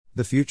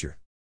The future.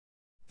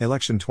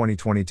 Election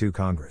 2022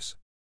 Congress.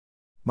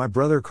 My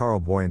brother Carl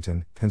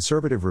Boyenton,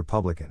 conservative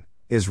Republican,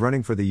 is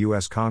running for the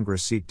U.S.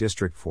 Congress seat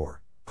District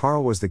 4.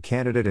 Carl was the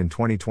candidate in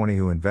 2020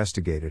 who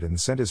investigated and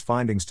sent his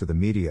findings to the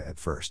media at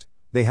first.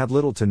 They had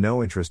little to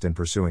no interest in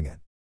pursuing it.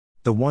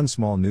 The one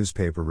small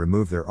newspaper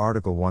removed their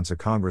article once a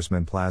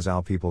Congressman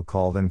Plazow people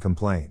called and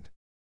complained.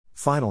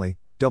 Finally,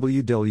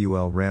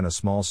 WWL ran a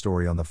small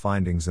story on the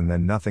findings and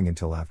then nothing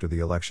until after the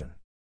election.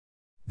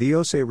 The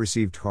OSE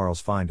received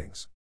Carl's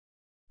findings.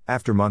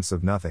 After months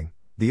of nothing,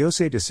 the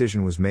OSE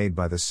decision was made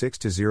by the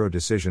 6-0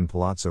 decision.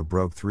 Palazzo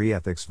broke 3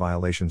 ethics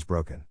violations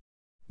broken.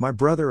 My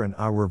brother and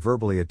I were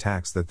verbally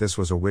attacked that this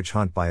was a witch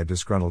hunt by a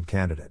disgruntled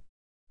candidate.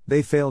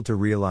 They failed to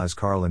realize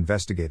Carl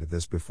investigated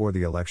this before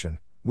the election,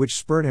 which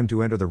spurred him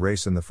to enter the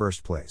race in the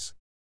first place.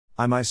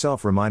 I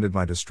myself reminded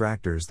my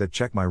distractors that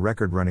check my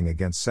record running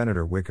against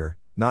Senator Wicker,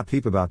 not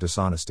peep about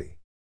dishonesty.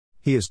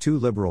 He is too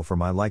liberal for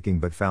my liking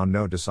but found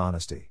no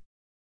dishonesty.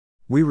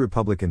 We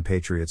Republican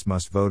patriots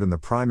must vote in the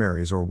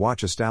primaries or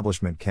watch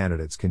establishment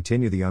candidates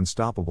continue the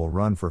unstoppable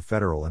run for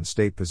federal and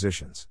state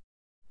positions.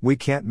 We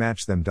can't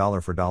match them dollar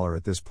for dollar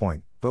at this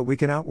point, but we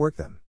can outwork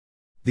them.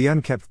 The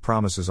unkept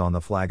promises on the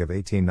flag of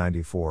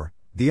 1894,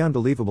 the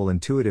unbelievable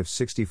intuitive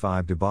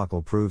 65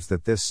 debacle proves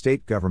that this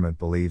state government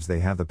believes they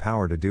have the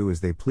power to do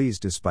as they please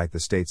despite the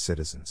state's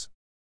citizens.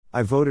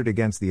 I voted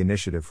against the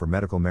initiative for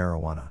medical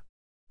marijuana.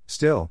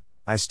 Still,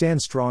 I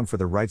stand strong for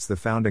the rights the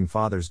Founding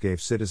Fathers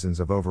gave citizens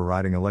of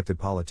overriding elected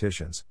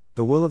politicians.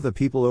 The will of the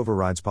people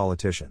overrides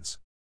politicians.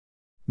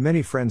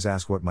 Many friends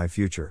ask what my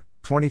future,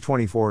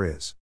 2024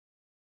 is.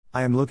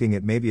 I am looking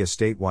at maybe a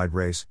statewide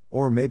race,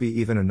 or maybe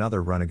even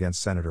another run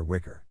against Senator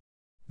Wicker.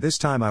 This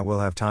time I will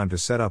have time to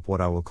set up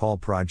what I will call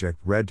Project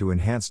Red to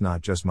enhance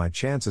not just my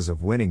chances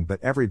of winning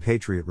but every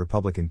patriot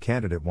Republican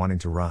candidate wanting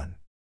to run.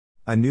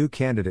 A new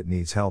candidate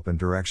needs help and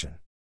direction.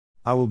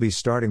 I will be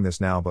starting this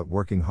now but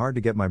working hard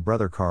to get my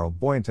brother Carl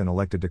Boyenton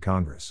elected to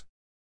Congress.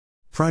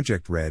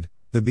 Project Red,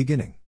 the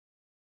beginning.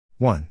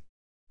 1.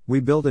 We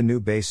build a new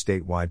base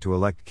statewide to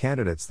elect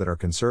candidates that are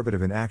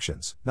conservative in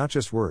actions, not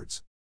just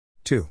words.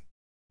 2.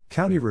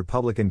 County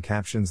Republican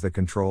captions that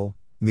control,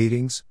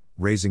 meetings,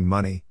 raising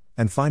money,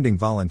 and finding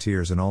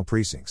volunteers in all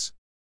precincts.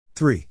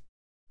 3.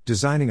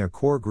 Designing a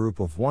core group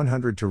of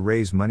 100 to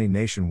raise money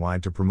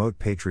nationwide to promote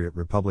patriot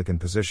Republican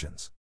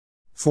positions.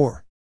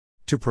 4.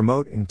 To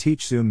promote and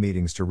teach Zoom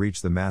meetings to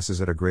reach the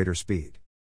masses at a greater speed.